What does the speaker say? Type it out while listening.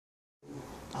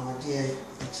our dear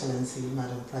Excellency,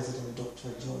 Madam President Dr.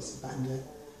 Joyce Banda,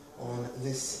 on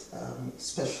this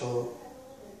special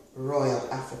Royal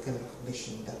African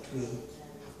recognition that we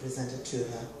have presented to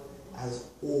her, as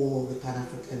all the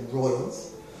Pan-African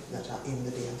royals that are in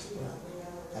the diaspora,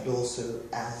 and also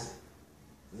as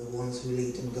the ones who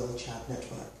lead in Girl Child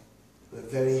Network. We're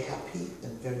very happy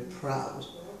and very proud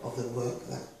of the work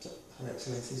that Her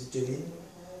Excellency is doing,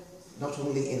 not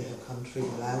only in her country,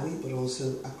 Malawi, but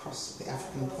also across the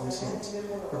African continent,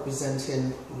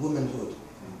 representing womanhood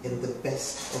in the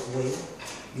best of ways,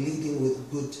 leading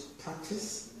with good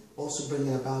practice, also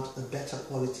bringing about a better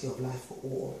quality of life for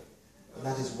all.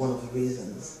 That is one of the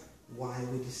reasons why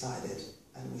we decided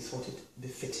and we thought it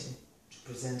befitting to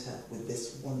present her with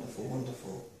this wonderful,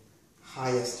 wonderful,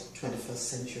 highest 21st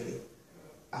century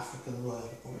African Royal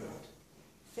Award.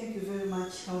 Thank you very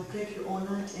much. I'm greatly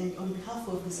honored, and on behalf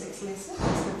of His Excellency,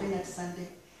 Mr. Bernard Sunday,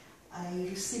 I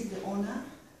received the honor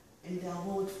and the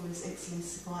award for His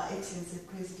Excellency, for Her Excellency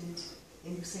President,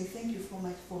 and we say thank you so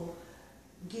much for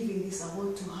giving this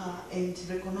award to her and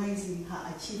recognizing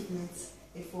her achievements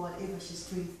and for whatever she's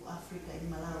doing for Africa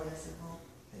and Malawi as a whole.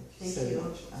 Thank you so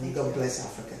much. And God bless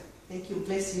Africa. Thank you.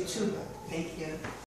 Bless you too. Thank you.